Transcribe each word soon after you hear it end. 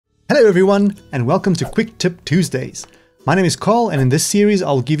Hello everyone, and welcome to Quick Tip Tuesdays. My name is Carl, and in this series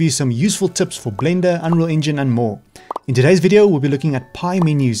I'll give you some useful tips for Blender, Unreal Engine and more. In today's video we'll be looking at pie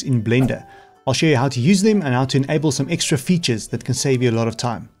menus in Blender. I'll show you how to use them and how to enable some extra features that can save you a lot of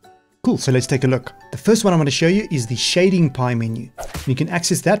time. Cool, so let's take a look. The first one I'm going to show you is the shading pie menu. You can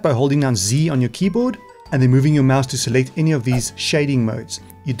access that by holding down Z on your keyboard and then moving your mouse to select any of these shading modes.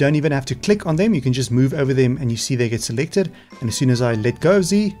 You don't even have to click on them, you can just move over them and you see they get selected, and as soon as I let go of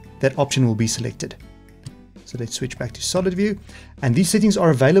Z, that option will be selected. So let's switch back to solid view, and these settings are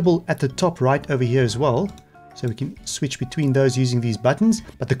available at the top right over here as well, so we can switch between those using these buttons.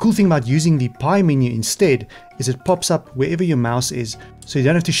 But the cool thing about using the pie menu instead is it pops up wherever your mouse is, so you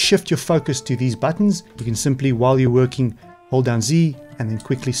don't have to shift your focus to these buttons. You can simply, while you're working, hold down Z and then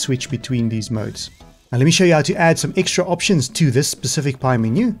quickly switch between these modes. Now let me show you how to add some extra options to this specific pie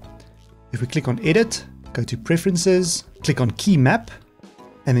menu. If we click on Edit, go to Preferences, click on Key Map,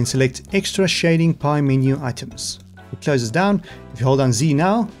 and then select Extra Shading Pie Menu Items. We close this down. If you hold on Z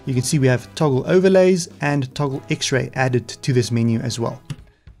now, you can see we have Toggle Overlays and Toggle X-Ray added to this menu as well.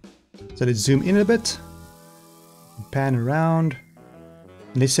 So let's zoom in a bit, pan around.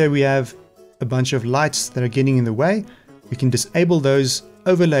 And let's say we have a bunch of lights that are getting in the way. We can disable those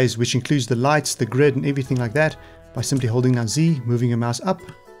overlays, which includes the lights, the grid and everything like that, by simply holding down Z, moving your mouse up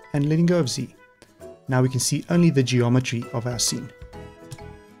and letting go of Z. Now we can see only the geometry of our scene.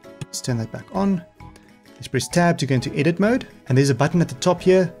 Let's turn that back on. Let's press tab to go into edit mode, and there's a button at the top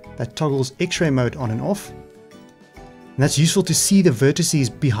here that toggles X-ray mode on and off. And that's useful to see the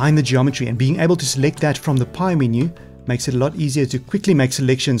vertices behind the geometry, and being able to select that from the pie menu makes it a lot easier to quickly make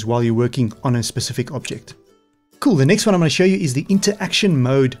selections while you're working on a specific object. Cool, the next one I'm going to show you is the interaction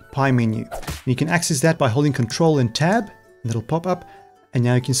mode pie menu. And you can access that by holding Control and Tab, and it'll pop up, and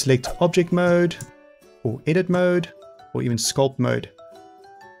now you can select object mode or edit mode or even sculpt mode.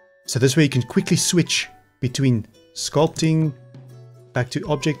 So this way you can quickly switch between sculpting, back to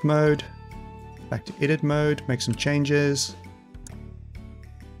object mode, back to edit mode, make some changes,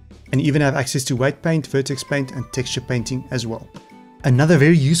 and even have access to weight paint, vertex paint and texture painting as well. Another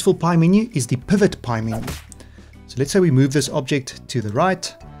very useful pie menu is the pivot pie menu. So let's say we move this object to the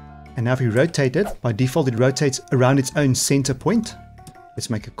right, and now if we rotate it, by default it rotates around its own center point. Let's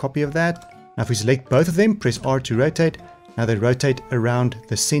make a copy of that. Now if we select both of them, press R to rotate, now they rotate around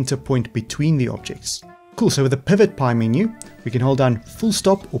the center point between the objects. Cool, so with the pivot pie menu, we can hold down full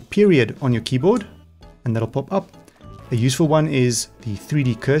stop or period on your keyboard, and that'll pop up. A useful one is the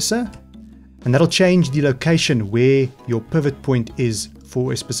 3D cursor, and that'll change the location where your pivot point is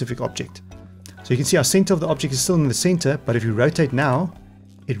for a specific object. So you can see our center of the object is still in the center, but if you rotate now,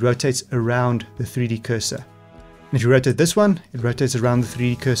 it rotates around the 3D cursor. And if you rotate this one, it rotates around the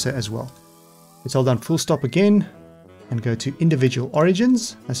 3D cursor as well. Let's hold down full stop again and go to individual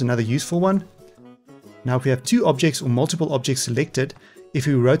origins. That's another useful one. Now if we have two objects or multiple objects selected, if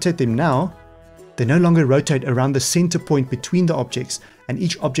we rotate them now, they no longer rotate around the center point between the objects, and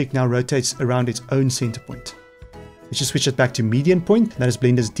each object now rotates around its own center point. Let's just switch it back to median point. That is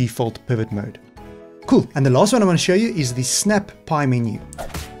Blender's default pivot mode. Cool, and the last one I'm going to show you is the snap pie menu.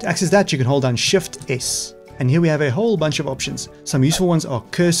 To access that, you can hold down Shift S. And here we have a whole bunch of options. Some useful ones are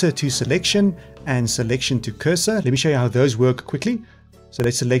cursor to selection and selection to cursor. Let me show you how those work quickly. So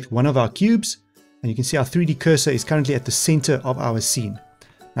let's select one of our cubes, and you can see our 3D cursor is currently at the center of our scene.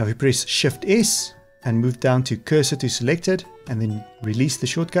 Now if we press Shift S and move down to cursor to selected and then release the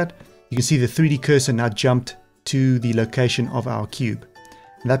shortcut, you can see the 3D cursor now jumped to the location of our cube.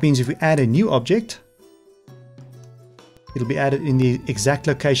 And that means if we add a new object, it'll be added in the exact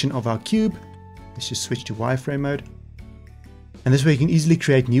location of our cube. Let's just switch to wireframe mode. And this way you can easily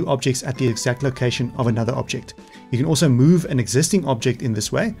create new objects at the exact location of another object. You can also move an existing object in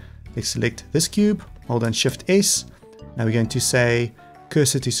this way. Let's select this cube, hold down Shift S. Now we're going to say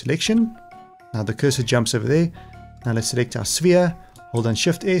cursor to selection. Now the cursor jumps over there. Now let's select our sphere, hold down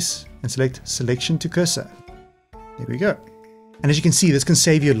Shift S and select selection to cursor. There we go. And as you can see, this can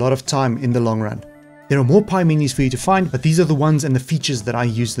save you a lot of time in the long run. There are more pie menus for you to find, but these are the ones and the features that I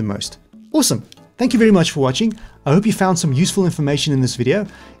use the most. Awesome! Thank you very much for watching. I hope you found some useful information in this video.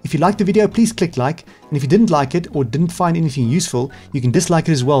 If you liked the video, please click like, and if you didn't like it or didn't find anything useful, you can dislike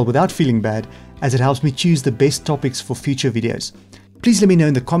it as well without feeling bad, as it helps me choose the best topics for future videos. Please let me know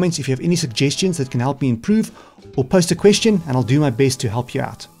in the comments if you have any suggestions that can help me improve, or post a question and I'll do my best to help you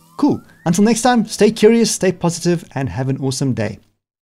out. Cool! Until next time, stay curious, stay positive, and have an awesome day.